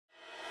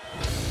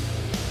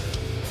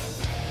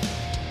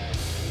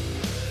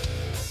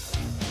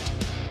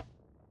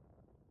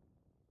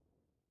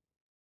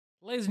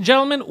Ladies and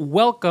gentlemen,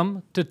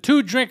 welcome to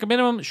Two Drink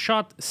Minimum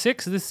Shot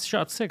 6. This is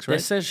Shot 6, right?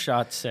 This is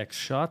Shot 6.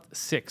 Shot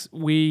 6.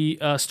 We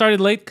started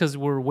late because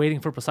we're waiting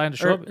for Poseidon to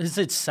show up. Is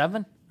it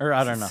 7? Or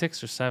I don't know.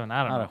 6 or 7,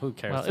 I don't know. Who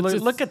cares? Well,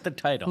 Look at the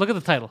title. Look at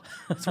the title.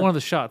 It's one of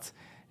the shots.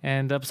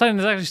 And Poseidon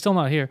is actually still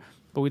not here,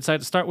 but we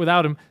decided to start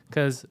without him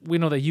because we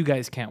know that you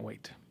guys can't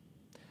wait.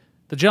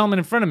 The gentleman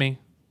in front of me,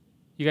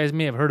 you guys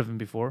may have heard of him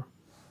before.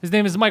 His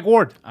name is Mike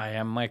Ward. I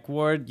am Mike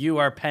Ward. You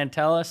are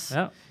Pantelis.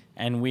 Yeah.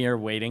 And we are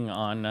waiting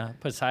on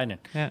Poseidon.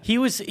 Yeah. He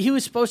was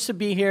supposed to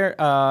be here.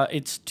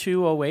 It's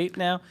 2:08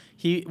 now.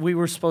 We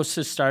were supposed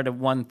to start at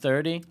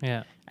 1:30.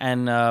 Yeah.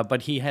 And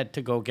but he had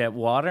to go get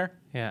water.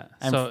 Yeah.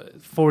 And So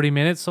 40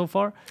 minutes so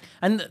far.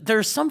 And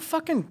there's some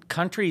fucking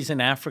countries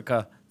in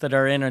Africa that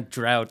are in a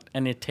drought,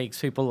 and it takes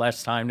people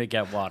less time to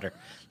get water.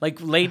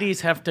 Like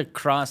ladies have to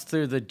cross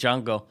through the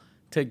jungle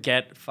to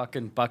get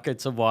fucking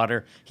buckets of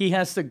water. He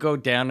has to go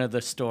down to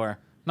the store.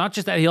 Not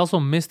just that, he also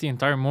missed the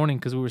entire morning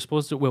because we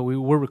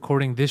were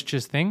recording This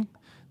Just Thing,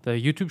 the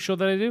YouTube show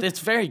that I do. It's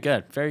very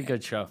good. Very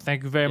good show.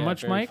 Thank you very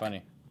much, very Mike.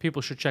 Funny.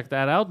 People should check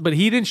that out. But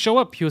he didn't show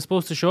up. He was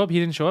supposed to show up. He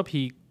didn't show up.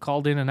 He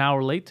called in an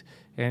hour late,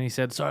 and he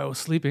said, sorry, I was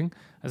sleeping.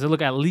 I said,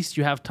 look, at least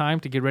you have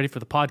time to get ready for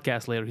the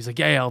podcast later. He's like,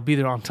 yeah, I'll be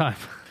there on time.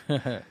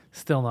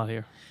 Still not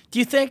here. Do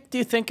you think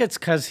it's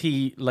because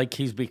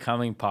he's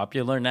becoming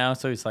popular now?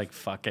 So he's like,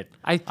 fuck it.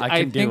 I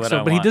can do think what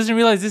so, I but he want. doesn't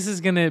realize this is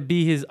going to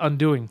be his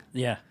undoing.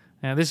 Yeah.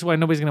 And this is why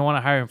nobody's going to want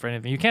to hire him for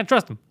anything. You can't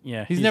trust him.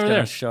 Yeah. He's never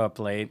there. Show up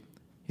late.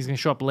 He's going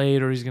to show up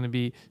late, or he's going to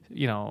be,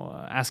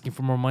 asking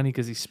for more money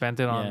because he spent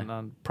it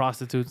on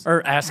prostitutes.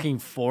 Or asking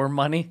for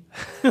money.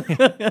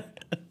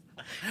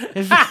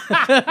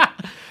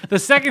 The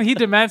second he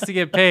demands to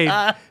get paid,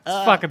 he's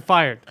fucking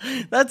fired.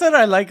 That's what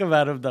I like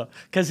about him, though,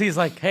 because he's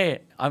like, "Hey,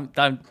 I'm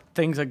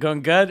things are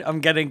going good. I'm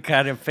getting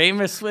kind of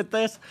famous with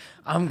this.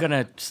 I'm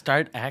gonna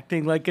start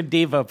acting like a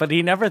diva." But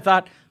he never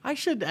thought I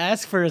should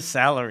ask for a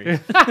salary.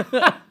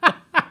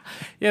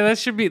 Yeah, that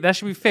should be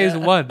phase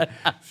one.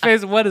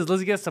 Phase one is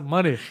let's get some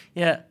money.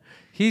 Yeah,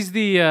 He's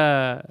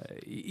the.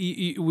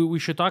 We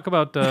should talk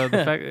about the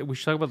fact. We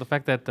should talk about the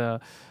fact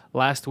that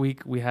last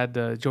week we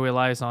had Joey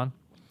Elias on.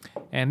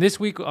 And this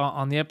week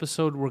on the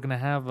episode, we're going to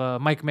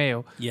have Mike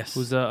Mayo, Yes.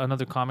 who's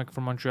another comic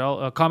from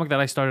Montreal, a comic that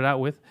I started out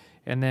with.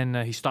 And then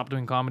he stopped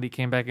doing comedy,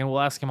 came back in.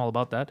 We'll ask him all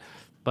about that.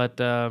 But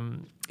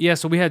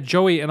so we had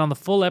Joey, and on the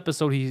full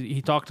episode,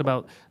 he talked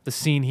about the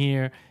scene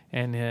here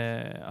and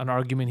an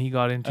argument he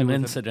got into. an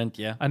incident.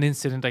 An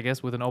incident, I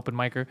guess, with an open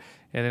micer.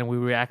 And then we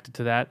reacted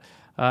to that.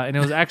 And it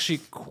was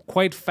actually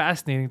quite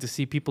fascinating to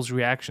see people's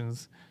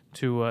reactions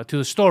to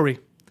the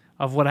story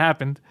of what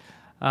happened.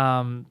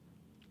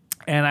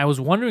 And I was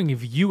wondering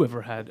if you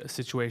ever had a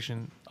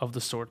situation of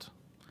the sort.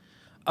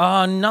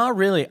 Not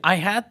really. I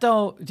had,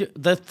 though,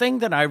 the thing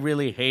that I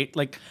really hate,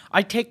 like,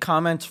 I take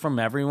comments from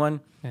everyone.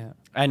 Yeah.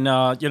 And,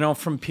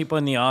 from people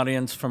in the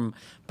audience,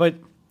 but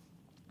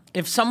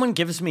if someone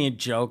gives me a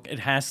joke, it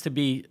has to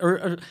be,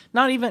 or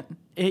not even,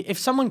 if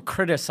someone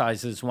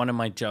criticizes one of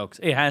my jokes,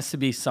 it has to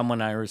be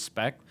someone I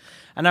respect.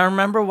 And I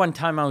remember one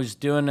time I was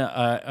doing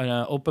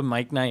an open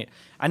mic night,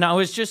 and I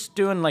was just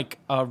doing like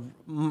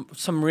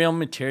some real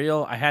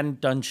material. I hadn't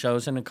done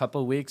shows in a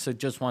couple of weeks, so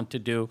just want to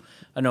do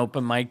an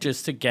open mic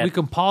just to get. We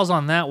can pause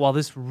on that while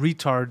this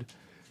retard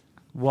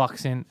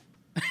walks in.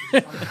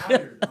 I'm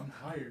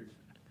tired.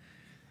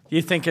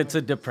 You think it's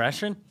a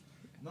depression?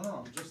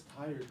 No, I'm just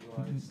tired,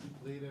 bro. I sleep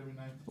late every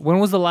night. When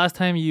was the last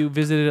time you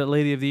visited a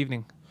lady of the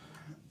evening?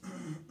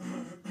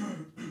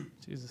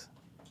 Jesus.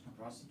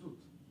 A prostitute.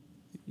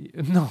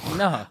 No.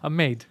 No. A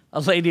maid.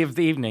 A lady of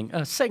the evening,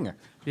 a singer.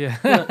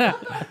 Yeah.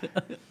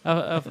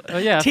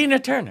 Yeah. Tina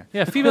Turner.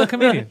 Yeah, female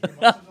comedian.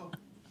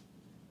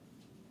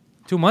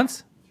 2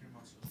 months? 3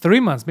 months. 3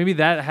 months. Maybe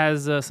that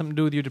has something to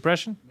do with your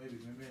depression. Maybe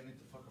I need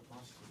to fuck a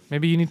prostitute.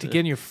 Maybe you need to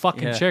get in your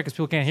fucking Yeah. chair because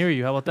people can't hear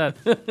you. How about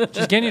that?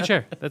 Just get in your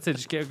chair. That's it.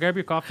 Just grab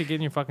your coffee, get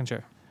in your fucking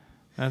chair.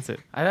 That's it.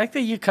 I like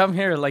that you come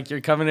here like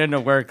you're coming into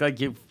work, like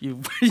you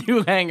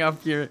hang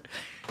up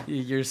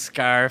your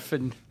scarf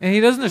and And he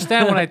doesn't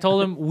understand when I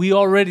told him we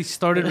already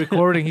started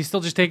recording. He's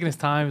still just taking his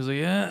time. He's like,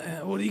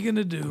 yeah, what are you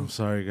gonna do? I'm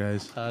sorry,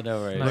 guys. no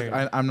worries. No,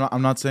 Look,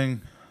 I'm not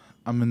saying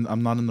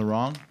I'm not in the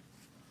wrong.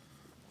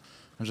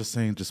 I'm just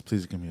saying, just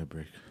please give me a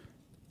break.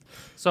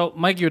 So,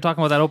 Mike, you were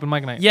talking about that open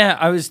mic night. Yeah,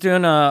 I was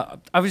doing a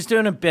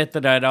bit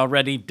that I'd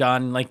already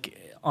done like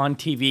on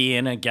TV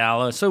in a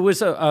gala. So it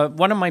was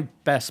one of my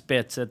best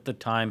bits at the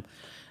time,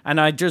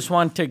 and I just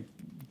wanted to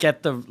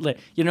get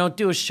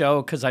do a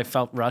show because I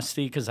felt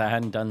rusty because I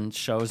hadn't done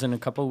shows in a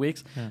couple of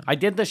weeks. Yeah. I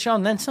did the show,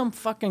 and then some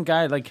fucking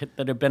guy that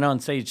had been on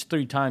stage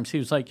 3 times, he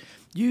was like,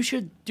 "You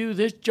should do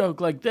this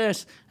joke like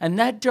this, and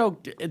that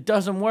joke it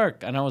doesn't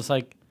work." And I was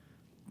like,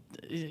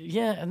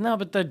 "Yeah, no,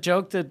 but the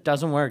joke that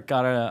doesn't work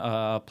got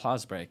a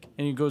applause break."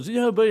 And he goes,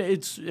 "Yeah, but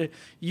it's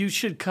you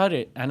should cut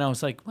it." And I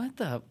was like, "What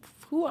the?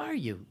 Who are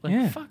you? Like,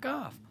 Yeah. fuck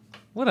off."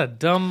 What a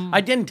dumb... I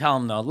didn't tell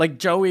him, though. Like,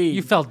 Joey...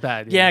 You felt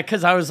bad. Yeah,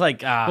 because I was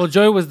like, Well,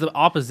 Joey was the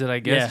opposite, I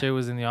guess. Yeah. Joey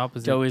was in the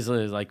opposite. Joey's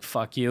like,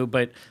 fuck you.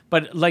 But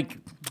like,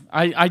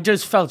 I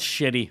just felt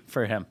shitty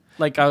for him.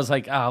 Like, I was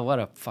like, what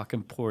a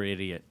fucking poor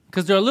idiot.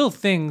 Because there are little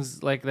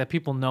things like that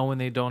people know and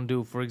they don't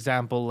do. For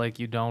example, like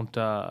you don't,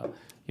 an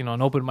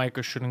open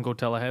micer shouldn't go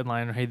tell a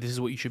headliner, hey, this is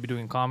what you should be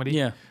doing in comedy.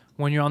 Yeah.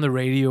 When you're on the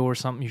radio or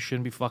something, you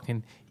shouldn't be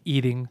fucking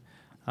eating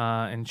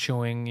and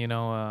chewing,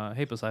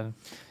 hey, Poseidon.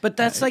 But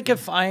that's like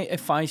if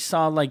I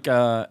saw like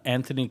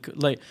Anthony,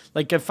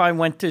 like if I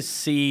went to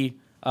see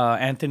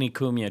Anthony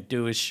Cumia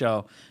do his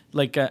show,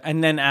 like,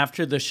 and then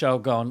after the show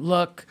going,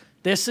 look,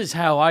 this is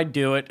how I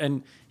do it.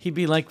 And he'd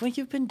be like, well,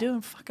 you've been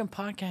doing fucking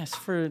podcasts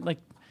for like,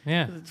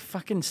 Yeah.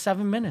 fucking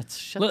 7 minutes.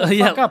 Shut Well, the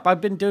yeah. fuck up.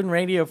 I've been doing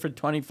radio for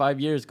 25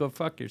 years. Go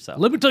fuck yourself.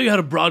 Let me tell you how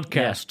to Yeah.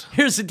 broadcast.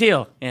 Here's the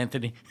deal,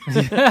 Anthony.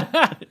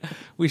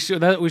 We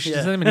should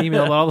send him an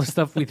email about all the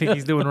stuff we think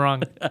he's doing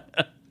wrong.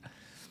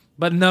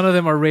 But none of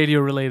them are radio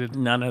related.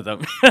 None of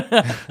them.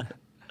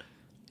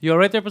 You all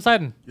right there,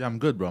 Poseidon? Yeah, I'm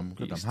good, bro. I'm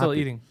good. You're I'm still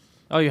happy. eating.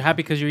 Oh, you're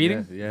happy because you're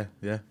eating?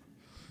 Yeah.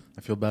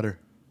 I feel better.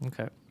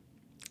 Okay.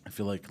 I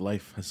feel like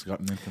life has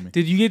gotten into me.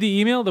 Did you get the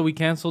email that we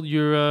canceled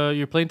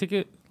your plane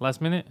ticket last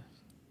minute?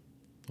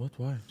 What?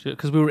 Why?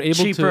 Because we were able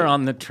to Cheaper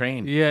on the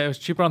train. Yeah, it was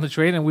cheaper on the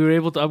train, and we were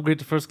able to upgrade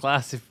to first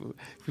class if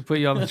we put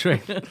you on the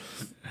train.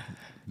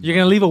 You're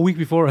gonna leave a week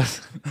before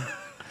us,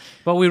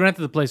 but we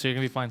rented the place, so you're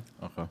gonna be fine.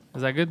 Okay.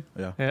 Is that good?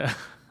 Yeah. Yeah.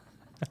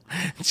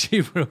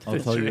 Cheaper. with I'll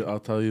the tell train. you. I'll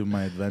tell you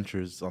my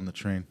adventures on the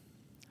train.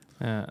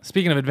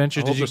 Speaking of I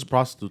adventures, hope did you? there's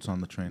prostitutes on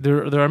the train.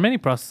 There are many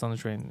processes on the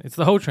train. It's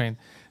the whole train.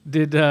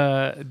 Did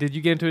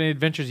you get into any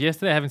adventures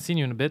yesterday? I haven't seen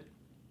you in a bit.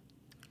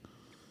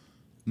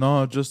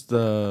 No, just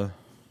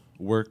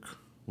work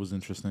was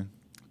interesting.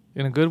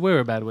 In a good way or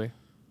a bad way?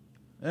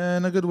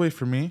 In a good way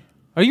for me.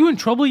 Are you in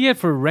trouble yet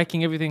for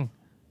wrecking everything?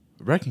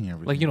 Wrecking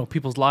everything. Like,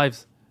 people's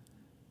lives.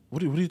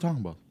 What are you talking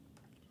about?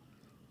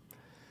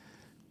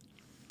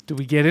 Do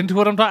we get into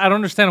what I'm talking? I don't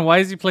understand. Why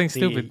is he playing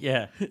stupid?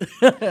 Yeah.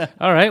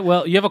 All right.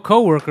 Well, you have a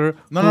coworker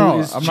No, who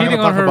is I'm not cheating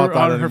gonna on talk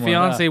about that her anymore.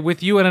 fiance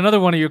with you and another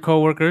one of your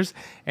coworkers,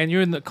 and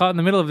you're caught in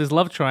the middle of this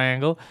love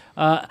triangle.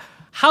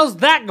 How's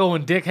that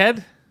going,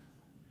 dickhead?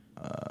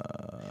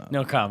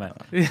 No comment.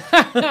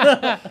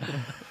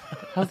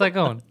 How's that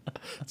going?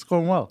 It's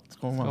going well. It's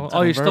going well. It's Oh,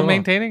 going you're very still well.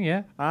 maintaining,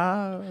 yeah?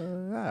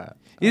 Yeah.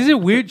 Is it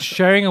weird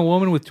sharing a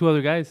woman with two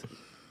other guys?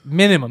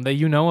 Minimum that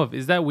you know of.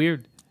 Is that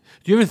weird?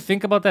 Do you ever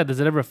think about that? Does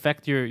it ever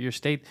affect your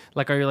state?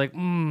 Like, are you like,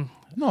 No,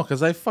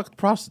 because I fucked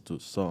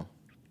prostitutes, so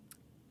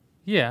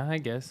yeah, I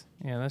guess.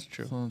 Yeah, that's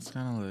true. it's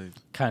kind of like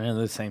Kind of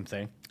the same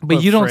thing.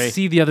 But you don't free.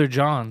 see the other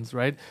Johns,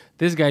 right?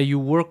 This guy, you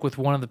work with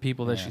one of the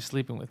people that she's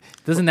sleeping with.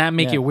 Doesn't that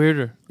make Yeah. it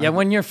weirder? Yeah,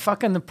 when you're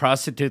fucking the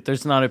prostitute,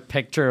 there's not a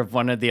picture of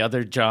one of the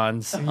other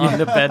Johns on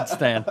the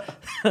bedstand.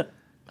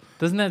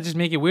 Doesn't that just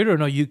make it weirder? Or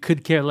no, you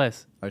could care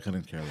less. I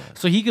couldn't care less.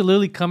 So he could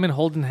literally come in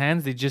holding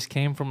hands. They just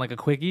came from like a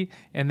quickie,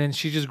 and then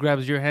she just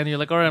grabs your hand. And you're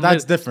like, all right,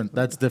 That's different.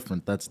 That's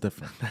different. That's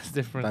different. That's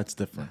different. That's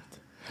different.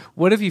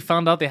 What if you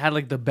found out they had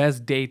like the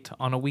best date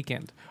on a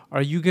weekend?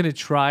 Are you gonna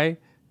try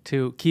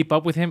to keep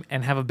up with him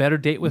and have a better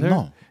date with her?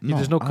 No, no,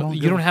 There's no. I don't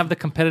You give don't a have the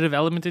competitive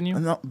element in you.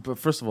 No, but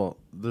first of all,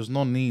 there's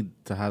no need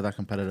to have that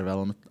competitive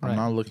element. Right. I'm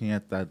not looking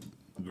at that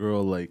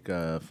girl like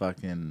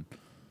fucking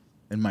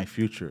in my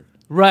future.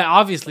 Right,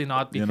 obviously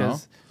not You know?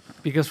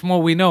 because from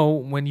what we know,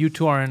 when you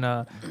two are in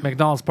a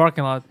McDonald's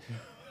parking lot,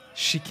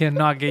 she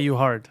cannot get you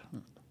hard.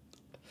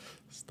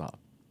 Stop.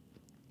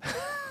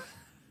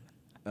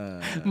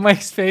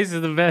 Mike's face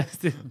is the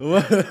best.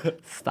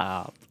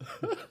 Stop.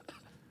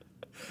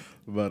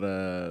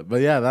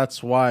 But yeah,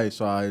 that's why.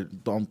 So I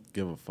don't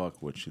give a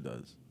fuck what she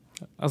does,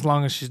 As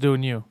long as she's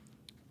doing you.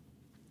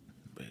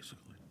 basically.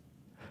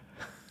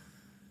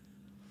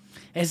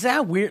 Is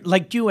that weird?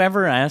 Like, do you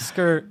ever ask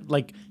her,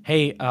 like,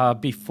 hey,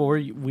 before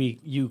we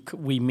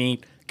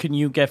meet, can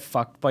you get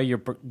fucked by your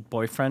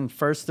boyfriend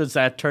first? Does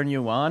that turn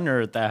you on,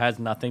 or that has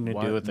nothing to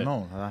Why- do with it?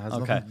 No, that has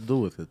Okay. nothing to do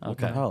with it. What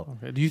the Okay. hell?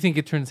 Okay. Do you think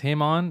it turns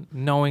him on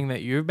knowing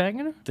that you're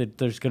banging her? That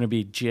there's gonna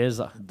be jizz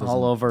Doesn't-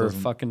 all over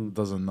doesn't- fucking.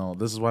 Doesn't know.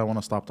 This is why I want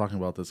to stop talking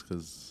about this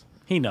because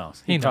He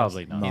knows. He He, knows.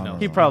 probably knows. He No, knows. no,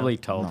 He no, probably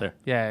no. told No. her.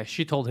 Yeah,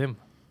 she told him.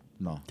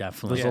 no,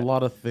 Definitely. There's Yeah. a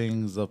lot of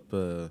things up.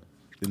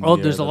 In Oh,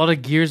 the there's air a lot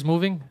of gears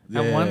moving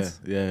at yeah,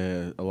 once.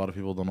 Yeah. A lot of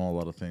people don't know a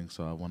lot of things,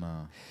 so I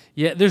wanna.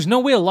 Yeah, there's no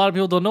way a lot of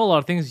people don't know a lot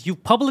of things. You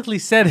publicly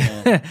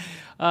said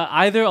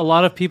either a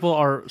lot of people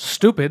are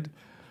stupid,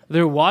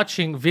 they're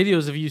watching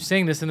videos of you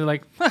saying this, and they're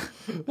like, huh,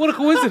 "What a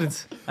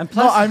coincidence!" And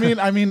No, plus,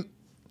 I mean,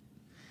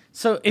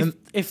 so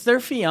if they're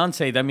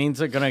fiance, that means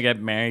they're gonna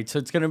get married. So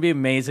it's gonna be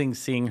amazing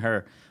seeing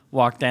her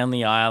walk down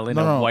the aisle in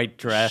a No. white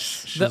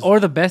dress. Or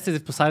the best is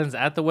if Poseidon's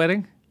at the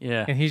wedding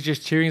Yeah. and he's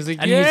just cheering. He's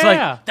like, And "Yeah!" he's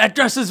like, that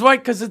dress is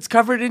white because it's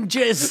covered in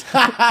jizz.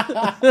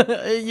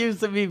 It used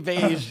to be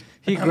beige.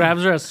 he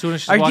grabs her as soon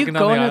as she's Are walking you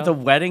down going the to the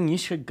aisle. wedding? You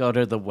should go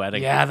to the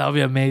wedding. Yeah, that'll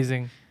be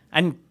amazing.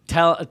 And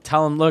tell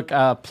him, look,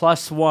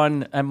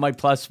 +1 and my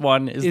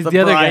 +1 is Is the, the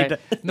other bride.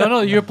 guy?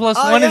 No, your plus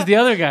Oh, one yeah. is the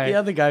other guy. The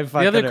other guy the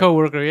fucking other her.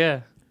 coworker.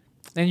 Yeah,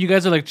 and you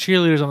guys are like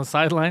cheerleaders on the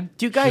sideline.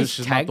 Do you guys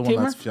she's not tag the team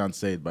one her? that's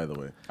fiancéed, by the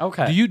way.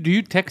 Okay. Do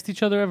you text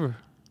each other ever?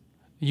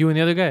 You and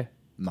the other guy.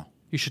 No.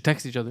 You should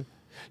text each other.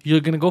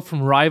 You're gonna go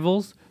from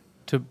rivals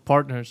to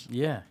partners.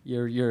 Yeah,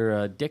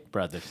 you're dick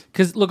brothers.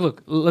 Because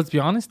look, let's be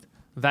honest.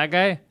 that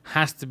guy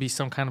has to be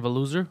some kind of a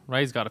loser,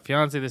 right? He's got a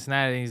fiance, this and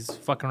that, and he's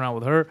fucking around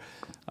with her.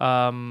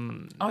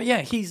 Oh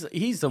yeah, he's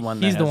the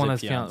one. He's that the has one a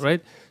that's fiance. fiance,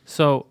 right?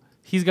 So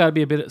he's got to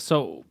be a bit.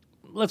 So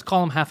let's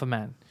call him half a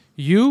man.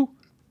 You,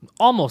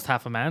 almost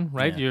half a man,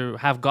 right? Yeah. You're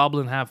half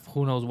goblin, half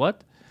who knows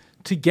what.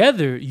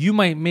 Together, you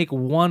might make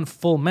one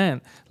full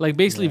man. Like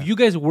basically, if you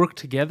guys work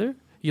together,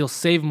 you'll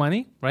save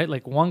money, right?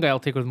 Like one guy will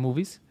take her to the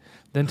movies,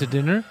 then to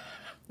dinner,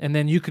 and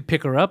then you could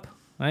pick her up,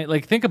 right?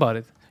 Like think about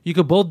it. You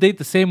could both date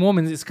the same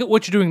woman. It's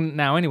what you're doing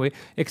now anyway,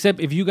 except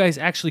if you guys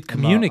actually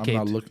communicate.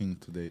 I'm not looking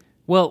to date.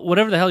 Well,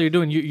 whatever the hell you're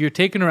doing, you're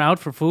taking her out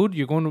for food.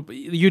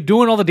 You're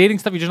doing all the dating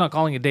stuff. You're just not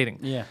calling it dating.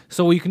 Yeah.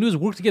 So what you can do is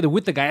work together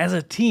with the guy as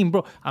a team,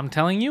 bro. I'm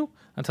telling you,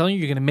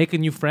 you're gonna make a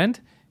new friend,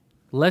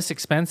 less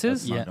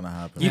expenses. That's not gonna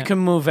happen. You can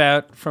move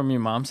out from your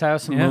mom's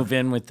house and Yeah. move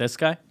in with this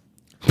guy.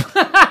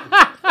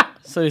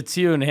 So it's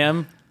you and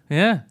him,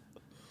 Yeah.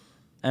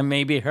 and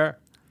maybe her.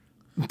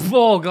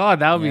 Oh God,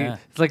 that would Yeah.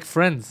 be. It's like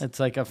Friends. It's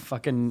like a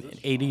fucking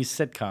 80s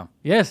sitcom.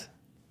 Yes.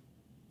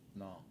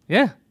 No.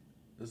 Yeah.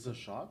 This is a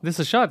shot? This is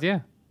a shot. Yeah.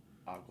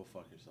 I'll go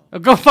fuck yourself. I'll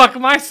go fuck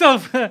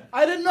myself.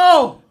 I didn't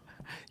know!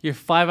 You're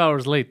 5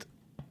 hours late.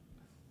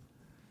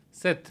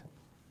 Sit.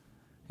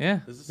 Yeah.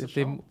 Is this a If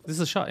they- shot? This is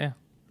a shot. Yeah.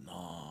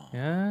 No.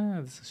 Yeah.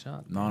 This is a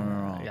shot.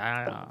 No.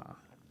 Yeah.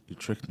 You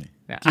tricked me.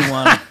 Yeah. Do you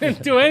want? I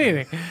didn't do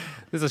anything.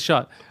 This is a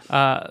shot.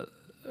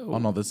 Oh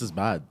no, this is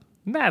bad.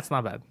 Nah, it's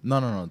not bad.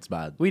 No, it's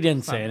bad. We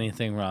didn't say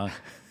anything wrong.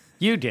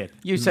 You did.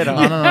 You said a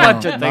No,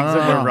 bunch of things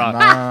that were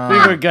wrong.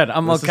 We were good.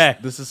 I'm okay.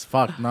 This is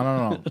fucked.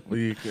 No.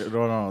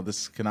 No.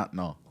 This cannot.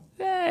 No.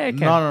 Yeah, it can.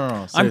 No.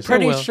 I'm Seriously.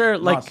 pretty will. sure, No,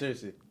 like,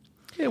 seriously.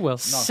 It will.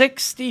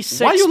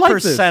 66% Why you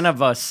like this?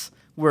 of us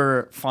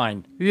were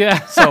fine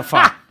Yeah. so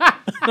far.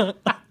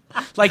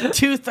 Like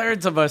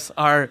 2/3 of us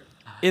are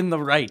in the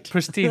right.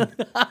 Pristine.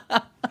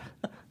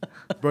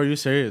 Bro, are you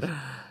serious?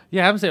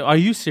 Yeah, I'm saying, are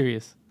you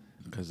serious?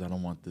 Because I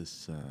don't want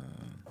this.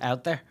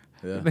 Out there.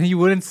 Yeah. Then you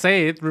wouldn't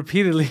say it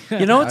repeatedly.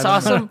 You know what's I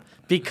don't know. awesome?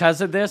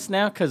 Because of this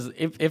now, because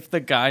if the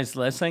guy's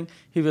listening,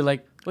 he'd be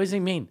like, what does he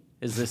mean?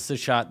 Is this a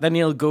shot? Then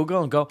he'll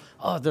Google and go,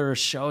 oh, there are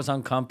shows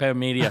on Compound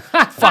Media.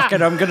 Fuck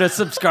it, I'm going to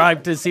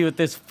subscribe to see what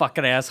this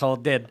fucking asshole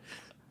did.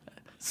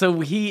 So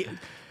he's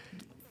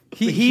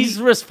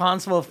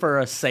responsible for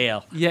a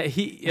sale.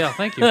 Yeah,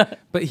 thank you.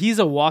 But he's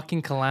a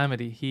walking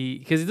calamity.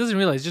 Because he doesn't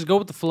realize, just go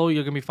with the flow,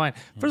 you're gonna be fine.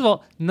 First of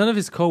all, none of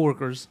his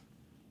coworkers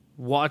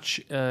watch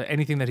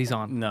anything that he's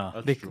on.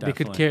 No, They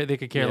could care. They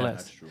could care Yeah,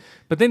 less. that's true.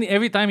 But then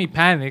every time he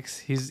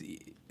panics,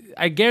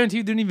 I guarantee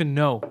you didn't even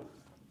know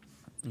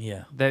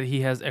Yeah. that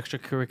he has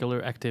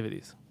extracurricular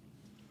activities.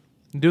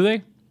 Do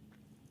they?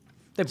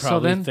 They So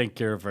probably then- think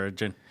you're a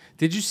virgin.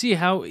 Did you see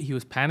how he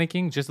was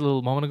panicking just a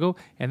little moment ago,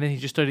 and then he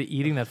just started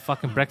eating that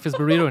fucking breakfast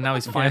burrito, and now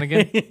he's fine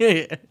again?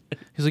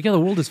 He's like, yeah, the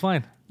world is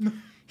fine.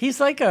 He's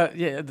like a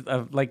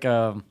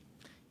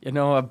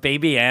a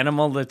baby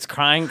animal that's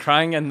crying,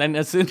 and then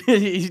as soon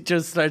as he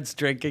just starts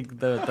drinking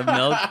the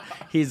milk,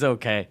 he's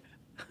okay.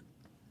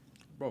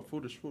 Bro,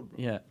 food is food,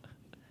 bro. Yeah,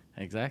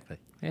 exactly.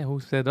 Yeah,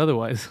 who said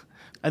otherwise?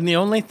 And the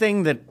only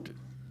thing that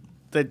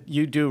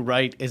you do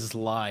right is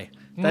lie.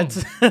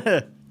 That's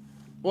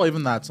Well,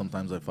 even that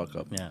sometimes I fuck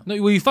up. yeah. No,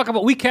 well, you fuck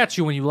up. We catch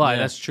you when you lie. Yeah.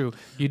 That's true.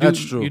 You do.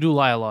 That's true. You do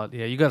lie a lot.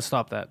 Yeah, you gotta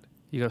stop that.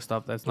 You gotta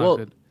stop that. It's not Well,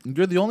 good.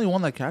 you're the only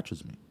one that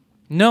catches me.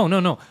 No.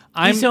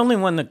 I'm He's the only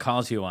one that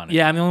calls you on it.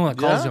 yeah. I'm the only one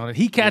that calls Yeah? you on it.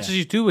 He catches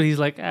you too, but he's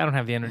like, I don't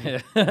have the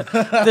energy.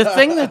 The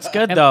thing that's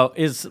good though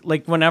is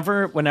like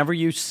whenever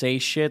you say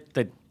shit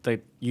that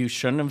you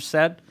shouldn't have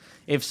said,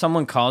 if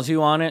someone calls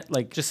you on it,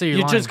 like Just say you're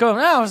you lying. just go,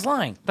 no, I was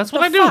lying. That's the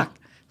what I do. fuck?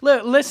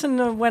 Listen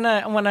to when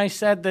I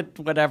said that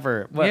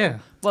whatever. Yeah.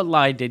 What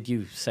lie did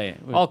you say?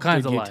 All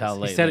kinds did of you lies. tell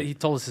He lately? said it, he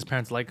told us his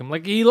parents like him.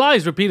 Like he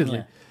lies repeatedly.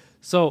 Yeah.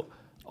 So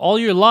all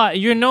your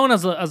you're known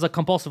as a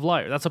compulsive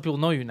liar. That's how people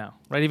know you now,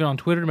 right? Even on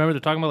Twitter, remember they're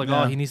talking about like,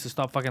 oh, Yeah. he needs to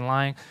stop fucking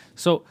lying.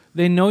 So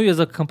they know you as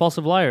a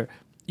compulsive liar.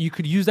 You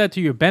could use that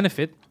to your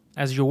benefit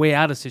as your way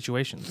out of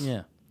situations.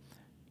 Yeah.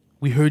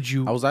 We heard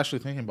you. I was actually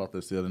thinking about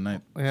this the other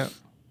night. Yeah.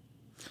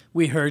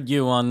 We heard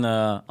you on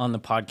the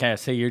podcast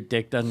say your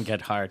dick doesn't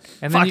get hard.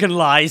 And then Fucking you-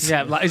 lies.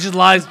 Yeah, it's just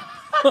lies.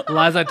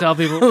 Lies I tell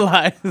people.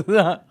 lies.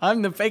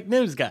 I'm the fake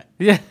news guy.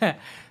 Yeah,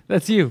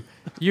 that's you.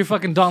 You're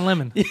fucking Don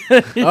Lemon.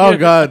 Oh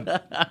God,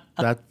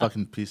 that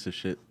fucking piece of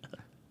shit.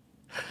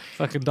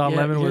 Fucking Don Yeah,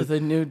 Lemon you're with. the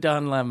new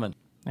Don Lemon.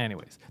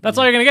 Anyways, that's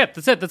all you're gonna get.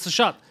 That's it. That's the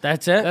shot.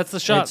 That's it. That's the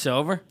shot. It's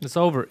over. It's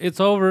over. It's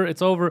over.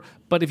 It's over.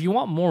 But if you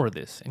want more of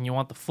this and you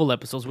want the full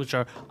episodes, which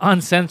are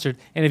uncensored,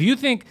 and if you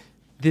think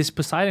this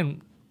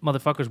Poseidon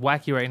motherfucker's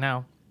wacky right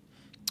now,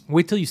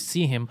 wait till you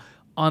see him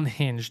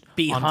unhinged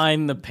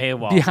Behind the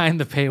paywall. behind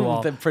the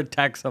paywall. that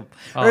protects them.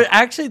 Oh. Or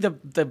actually, the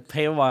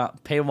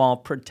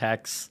paywall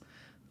protects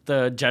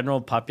the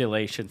general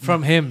population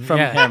From him, From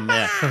yeah. him,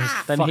 yeah. From his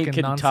Then he fucking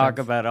can talk nonsense.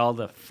 about all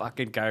the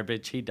fucking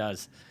garbage he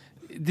does.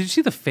 Did you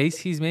see the face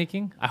he's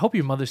making? I hope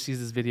your mother sees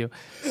this video.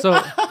 So,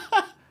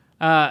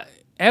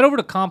 head over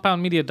to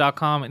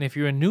compoundmedia.com, and if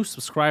you're a new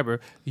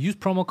subscriber, use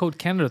promo code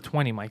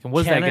Canada20, Mike. And what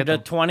does that get Canada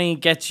them? 20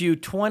 gets you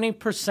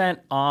 20%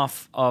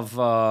 off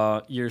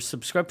of your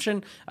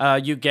subscription.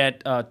 You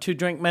get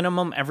 2-drink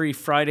minimum every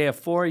Friday at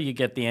 4. You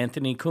get the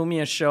Anthony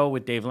Cumia show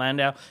with Dave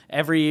Landau.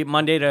 Every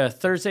Monday to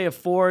Thursday at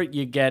 4,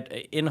 you get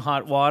In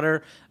Hot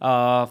Water.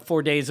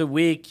 4 days a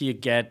week, you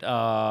get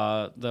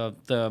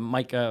the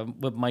Mike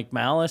with Mike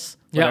Malice.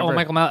 Yeah,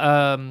 whatever.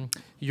 Michael,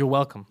 you're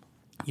welcome.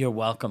 You're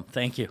welcome.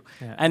 Thank you.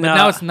 Yeah. And But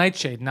now it's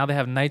Nightshade. Now they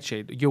have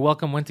Nightshade. You're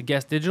welcome went to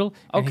Guest Digital,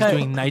 and he's Okay.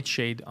 doing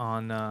Nightshade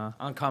on...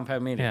 on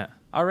Compound Media.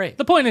 Yeah. All right.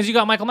 The point is, you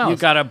got Michael Malice. You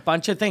got a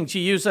bunch of things.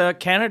 You use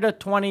Canada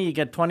 20, you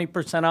get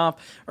 20% off,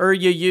 or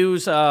you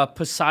use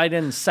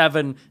Poseidon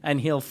 7,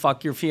 and he'll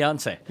fuck your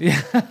fiance.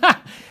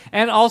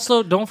 And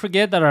also, don't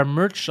forget that our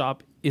merch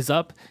shop is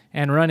up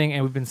and running,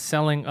 and we've been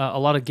selling a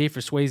lot of Gay for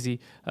Swayze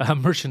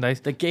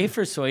merchandise. The Gay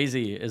for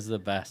Swayze is the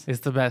best.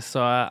 It's the best.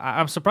 So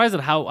I'm surprised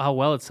at how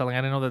well it's selling. I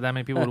didn't know that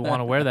many people would want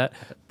to wear that,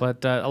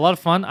 but a lot of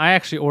fun. I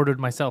actually ordered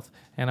myself,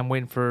 and I'm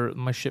waiting for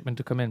my shipment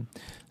to come in.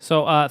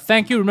 So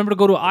thank you. Remember to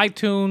go to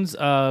iTunes,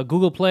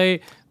 Google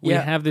Play. We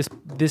Yeah. have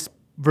this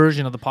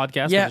version of the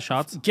podcast with the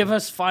shots. Give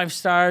us 5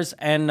 stars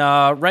and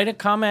write a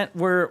comment.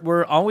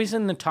 We're always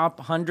in the top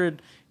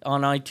 100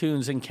 on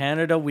iTunes in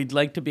Canada. We'd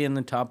like to be in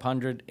the top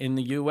 100 in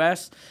the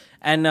US.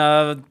 And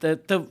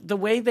the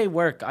way they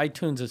work,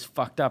 iTunes is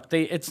fucked up.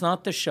 It's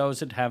not the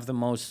shows that have the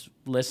most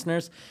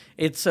listeners.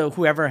 It's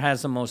whoever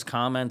has the most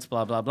comments,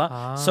 blah, blah,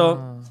 blah.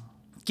 So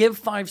give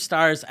 5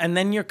 stars, and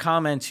then your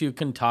comments you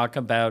can talk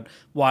about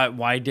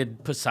why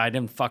did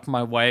Poseidon fuck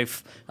my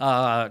wife,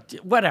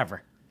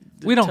 whatever.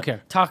 We don't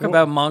care. Talk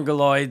about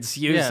mongoloids.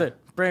 Use Yeah. it.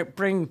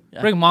 Bring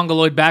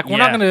Mongoloid back. We're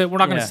not Yeah.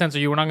 gonna Yeah. censor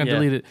you. We're not gonna Yeah.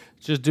 delete it.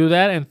 Just do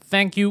that, and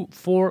thank you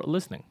for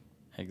listening.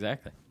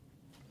 Exactly.